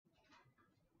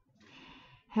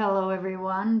Hello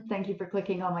everyone, thank you for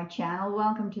clicking on my channel.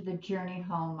 Welcome to the journey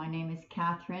home. My name is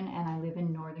Catherine and I live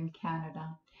in Northern Canada.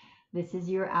 This is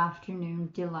your afternoon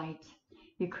delight.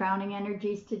 Your crowning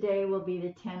energies today will be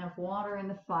the 10 of water and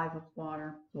the 5 of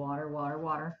water. Water, water,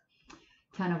 water.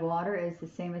 10 of water is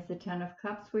the same as the 10 of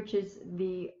cups, which is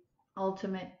the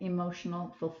ultimate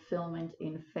emotional fulfillment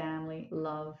in family,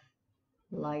 love,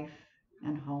 life,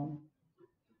 and home.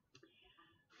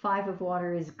 5 of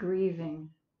water is grieving,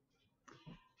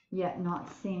 yet not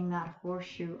seeing that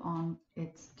horseshoe on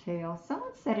its tail.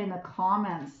 Someone said in the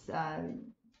comments a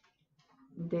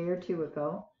day or two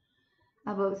ago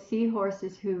about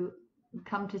seahorses who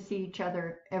come to see each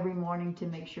other every morning to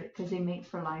make sure, because they mate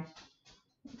for life,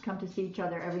 come to see each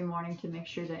other every morning to make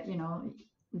sure that, you know,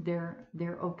 they're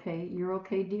okay. You're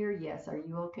okay, dear? Yes. Are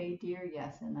you okay, dear?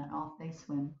 Yes. And then off they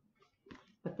swim.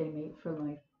 But they mate for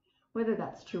life. Whether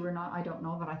that's true or not, I don't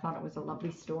know, but I thought it was a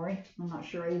lovely story. I'm not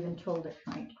sure I even told it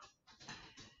right.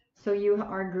 So you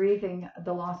are grieving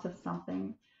the loss of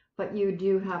something, but you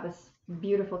do have a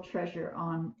beautiful treasure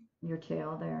on your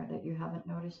tail there that you haven't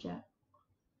noticed yet.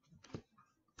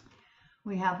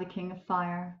 We have the King of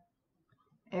Fire,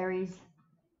 Aries,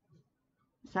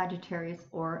 Sagittarius,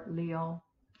 or Leo.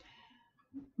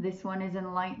 This one is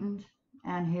enlightened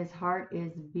and his heart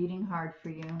is beating hard for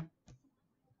you.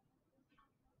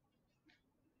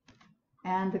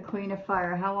 And the Queen of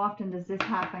Fire. How often does this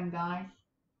happen, guys?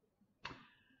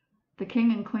 The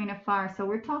King and Queen of Fire. So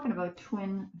we're talking about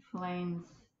twin flames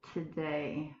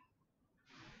today.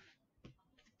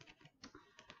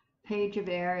 Page of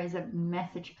Air is a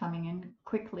message coming in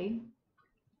quickly.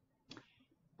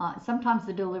 Sometimes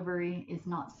the delivery is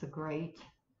not so great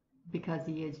because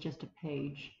he is just a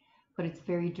page, but it's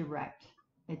very direct.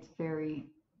 It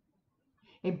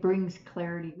brings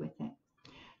clarity with it.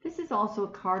 This is also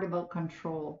a card about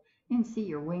control. You can see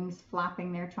your wings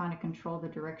flapping there, trying to control the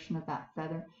direction of that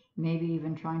feather, maybe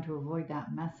even trying to avoid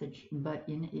that message, but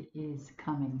it is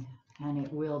coming and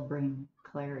it will bring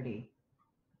clarity.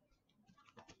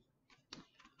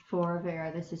 Four of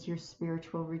Air, this is your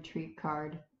spiritual retreat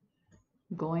card.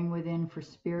 Going within for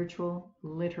spiritual,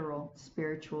 literal,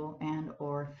 spiritual, and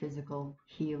or physical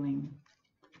healing.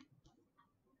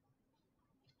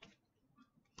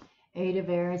 Eight of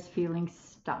Air is feeling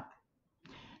stuck.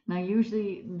 Now,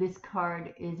 usually this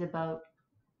card is about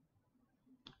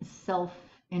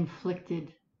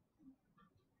self-inflicted,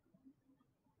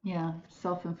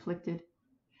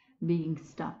 being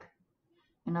stuck.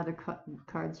 In other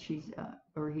cards, he is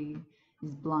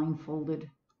blindfolded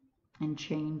and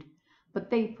chained, but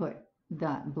they put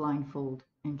that blindfold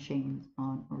and chains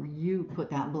on, or you put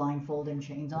that blindfold and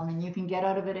chains on, and you can get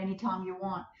out of it anytime you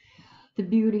want. The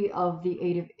beauty of the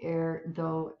Eight of Air,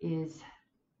 though, is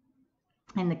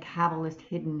in the Kabbalist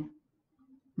Hidden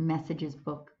Messages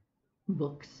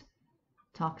books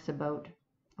talks about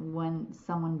when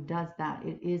someone does that,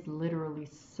 it is literally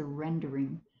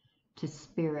surrendering to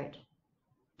spirit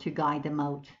to guide them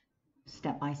out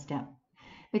step by step.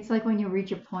 It's like when you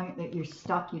reach a point that you're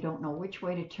stuck, you don't know which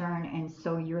way to turn, and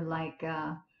so you're like,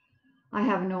 I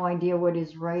have no idea what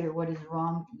is right or what is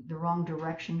wrong, the wrong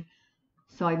direction.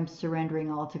 So I'm surrendering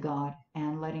all to God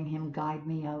and letting him guide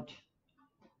me out.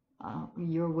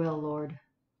 Your will, Lord,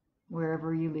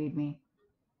 wherever you lead me,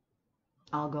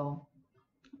 I'll go.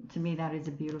 To me, that is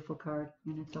a beautiful card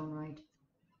in its own right.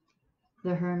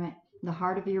 The Hermit, the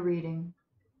heart of your reading.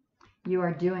 You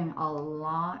are doing a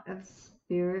lot of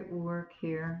spirit work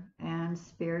here and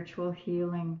spiritual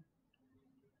healing.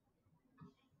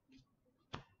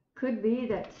 Could be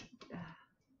that,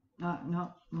 no,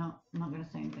 I'm not going to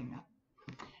say anything now.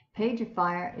 Page of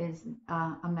Fire is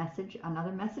a message,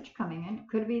 another message coming in. It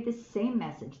could be the same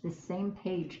message, the same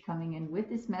page coming in with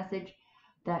this message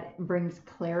that brings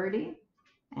clarity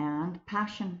and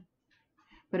passion.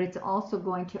 But it's also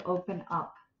going to open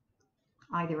up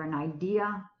either an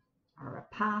idea or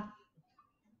a path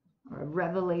or a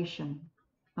revelation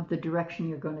of the direction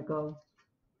you're going to go.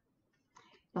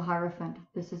 The Hierophant,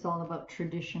 this is all about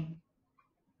tradition,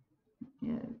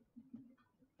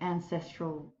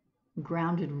 ancestral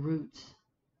grounded roots.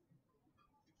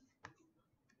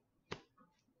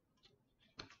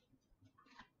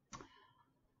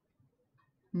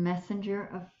 Messenger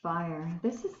of Fire.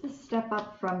 This is the step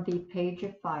up from the Page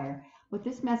of Fire. With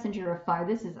this Messenger of Fire,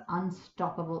 this is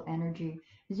unstoppable energy.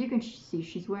 As you can see,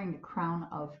 she's wearing a crown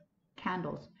of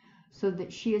candles, so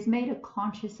that she has made a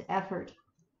conscious effort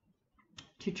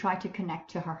to try to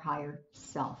connect to her higher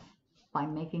self by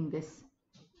making this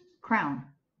crown,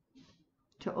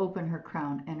 to open her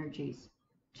crown energies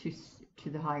to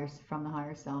the higher, from the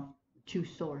higher self to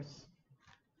source.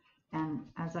 And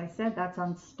as I said, that's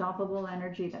unstoppable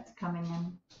energy that's coming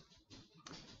in.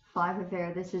 5 of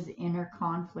air, this is inner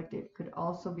conflict. It could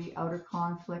also be outer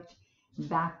conflict,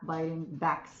 backbiting,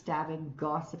 backstabbing,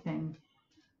 gossiping,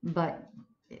 but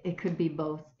it could be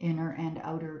both inner and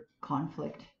outer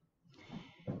conflict.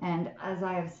 And as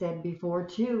I have said before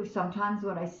too, sometimes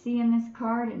what I see in this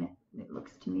card, and it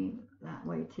looks to me that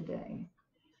way today,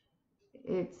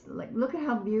 it's like, look at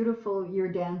how beautiful you're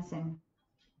dancing.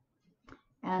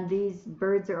 And these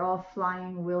birds are all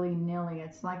flying willy-nilly.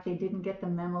 It's like they didn't get the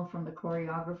memo from the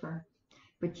choreographer.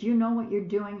 But you know what you're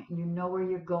doing, and you know where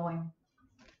you're going.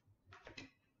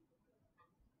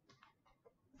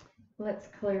 Let's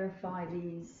clarify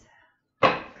these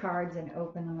cards and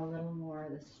open them a little more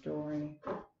of the story.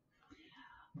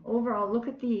 Overall, look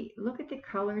at the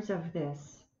colors of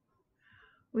this.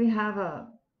 We have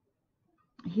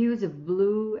hues of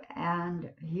blue and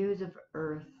hues of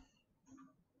earth.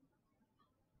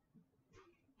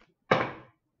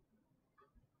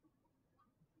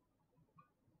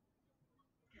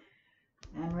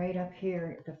 And right up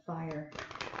here, the fire,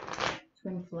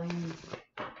 twin flames.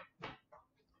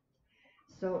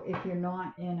 So if you're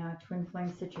not in a twin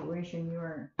flame situation, you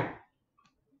are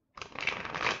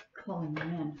calling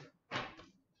them in.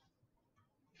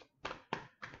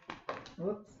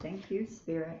 Whoops, thank you,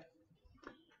 Spirit.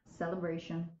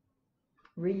 Celebration,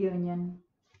 reunion,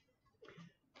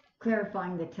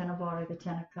 clarifying the 10 of water, the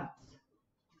 10 of cups.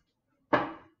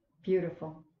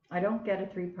 Beautiful. I don't get a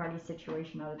three-party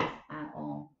situation out of this at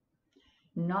all.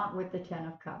 Not with the 10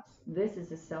 of cups. This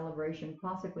is a celebration,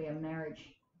 possibly a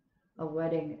marriage, a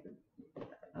wedding,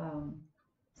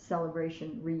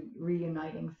 celebration,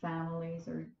 reuniting families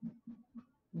or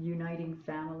uniting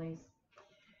families.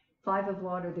 5 of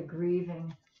water, the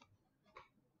grieving.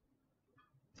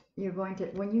 You're going to,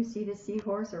 when you see the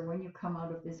seahorse or when you come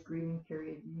out of this grieving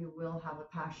period, you will have a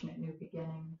passionate new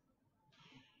beginning.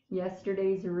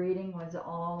 Yesterday's reading was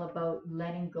all about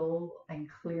letting go and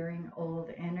clearing old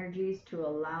energies to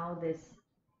allow this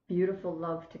beautiful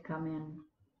love to come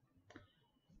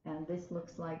in. And this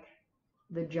looks like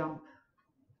the jump.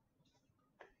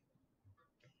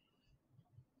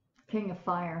 King of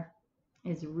Fire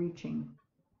is reaching,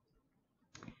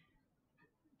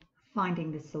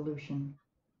 finding the solution,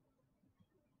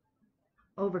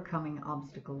 overcoming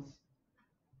obstacles,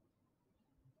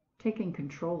 taking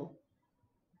control.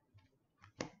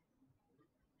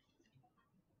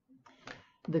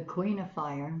 The Queen of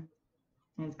Fire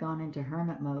has gone into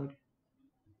hermit mode,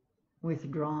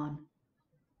 withdrawn,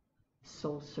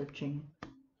 soul searching.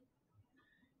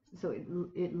 So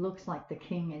it looks like the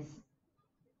king is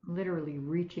literally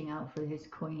reaching out for his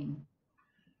queen,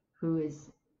 who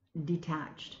is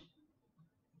detached.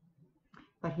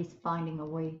 But he's finding a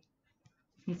way.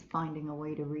 He's finding a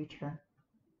way to reach her.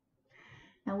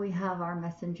 And we have our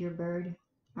messenger bird,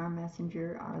 our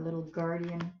messenger, our little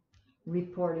guardian,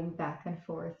 reporting back and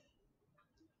forth.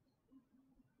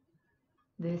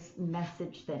 This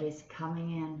message that is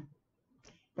coming in,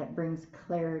 that brings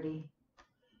clarity,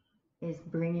 is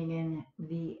bringing in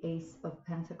the Ace of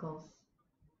Pentacles.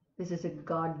 This is a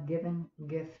God-given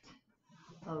gift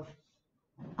of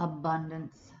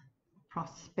abundance,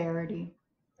 prosperity,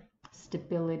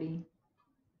 stability,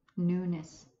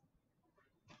 newness,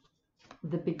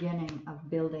 the beginning of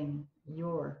building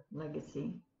your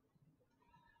legacy.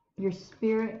 Your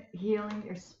spirit healing,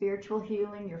 your spiritual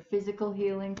healing, your physical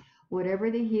healing, whatever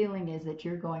the healing is that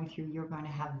you're going through, you're going to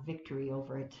have victory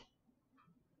over it.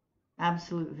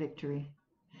 Absolute victory.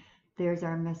 There's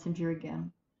our messenger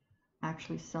again,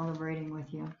 actually celebrating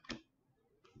with you.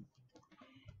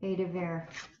 8 of air.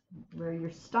 Where you're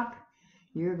stuck,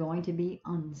 you're going to be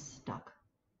unstuck.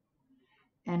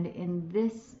 And in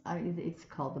this, it's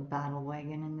called the battle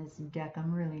wagon in this deck.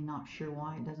 I'm really not sure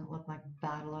why it doesn't look like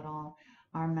battle at all.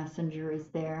 Our messenger is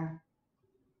there.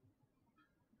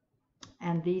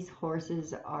 And these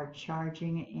horses are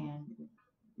charging in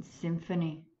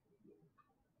symphony,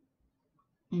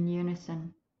 in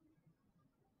unison.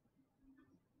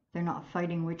 They're not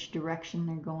fighting which direction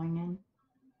they're going in.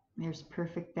 There's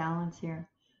perfect balance here.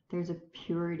 There's a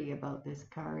purity about this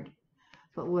card.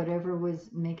 But whatever was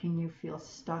making you feel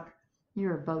stuck,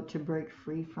 you're about to break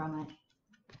free from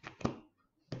it.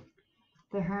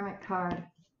 The Hermit card.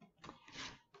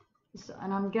 So,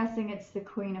 and I'm guessing it's the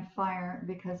Queen of Fire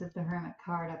because of the Hermit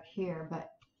card up here,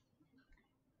 but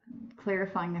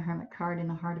clarifying the Hermit card in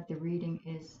the heart of the reading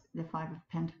is the 5 of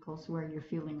Pentacles, where you're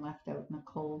feeling left out in the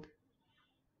cold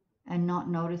and not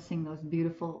noticing those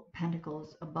beautiful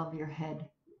pentacles above your head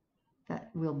that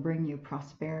will bring you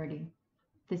prosperity.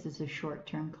 This is a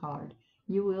short-term card.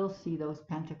 You will see those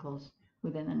pentacles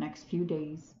within the next few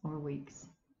days or weeks.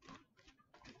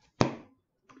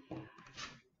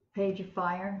 Page of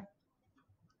Fire.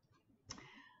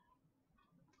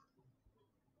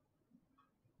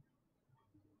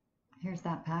 Here's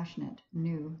that passionate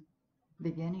new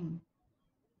beginning.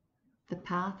 The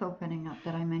path opening up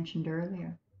that I mentioned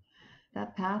earlier.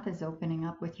 That path is opening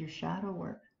up with your shadow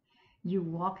work. You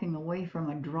walking away from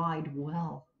a dried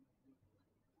well.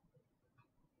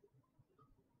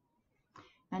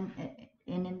 And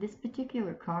in this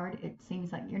particular card, it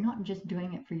seems like you're not just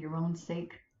doing it for your own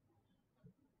sake,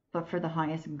 but for the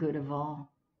highest good of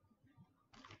all.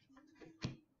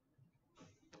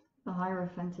 The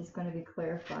Hierophant is going to be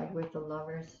clarified with the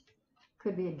Lovers.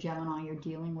 Could be a Gemini you're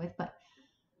dealing with, but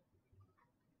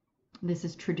this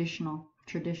is traditional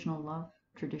love,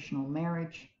 traditional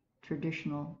marriage,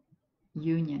 traditional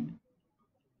union.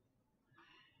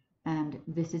 And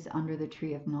this is under the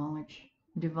tree of knowledge,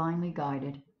 divinely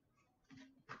guided,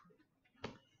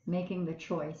 making the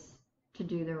choice to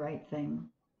do the right thing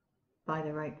by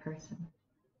the right person.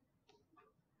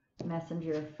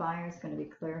 Messenger of Fire is going to be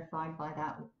clarified by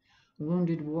that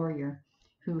wounded warrior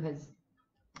who has,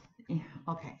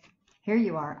 okay, here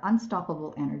you are,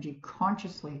 unstoppable energy,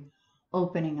 consciously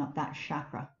opening up that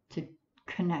chakra to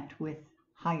connect with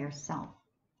higher self.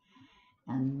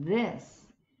 And this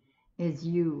is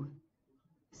you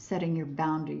setting your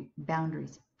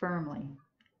boundaries firmly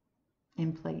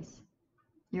in place.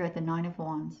 You're at the Nine of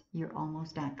Wands. You're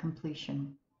almost at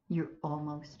completion. You're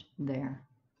almost there.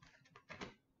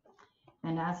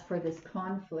 And as for this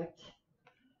conflict,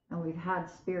 and we've had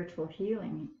spiritual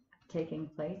healing taking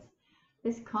place,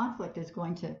 this conflict is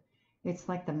going to, it's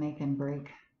like the make and break,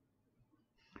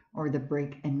 or the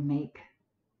break and make.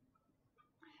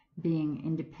 Being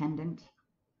independent,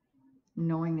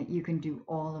 knowing that you can do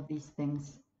all of these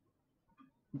things,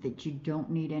 that you don't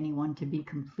need anyone to be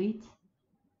complete,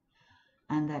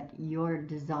 and that your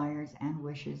desires and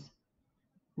wishes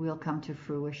will come to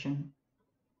fruition.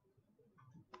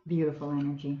 Beautiful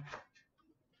energy.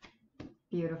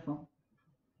 Beautiful.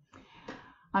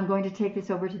 I'm going to take this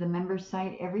over to the members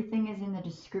site. Everything is in the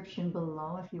description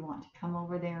below. If you want to come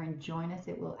over there and join us,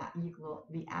 you will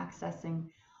be accessing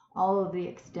all of the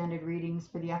extended readings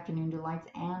for the afternoon delights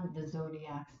and the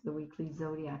zodiacs, the weekly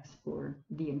zodiacs for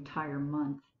the entire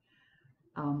month.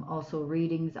 Also,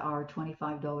 readings are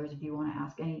 $25 if you want to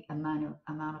ask any amount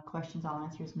of questions. I'll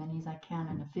answer as many as I can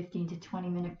in a 15 to 20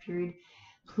 minute period.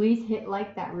 Please hit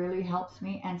like, that really helps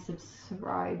me, and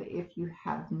subscribe if you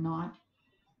have not.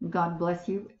 God bless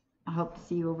you. I hope to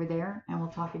see you over there, and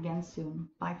we'll talk again soon.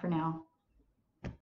 Bye for now.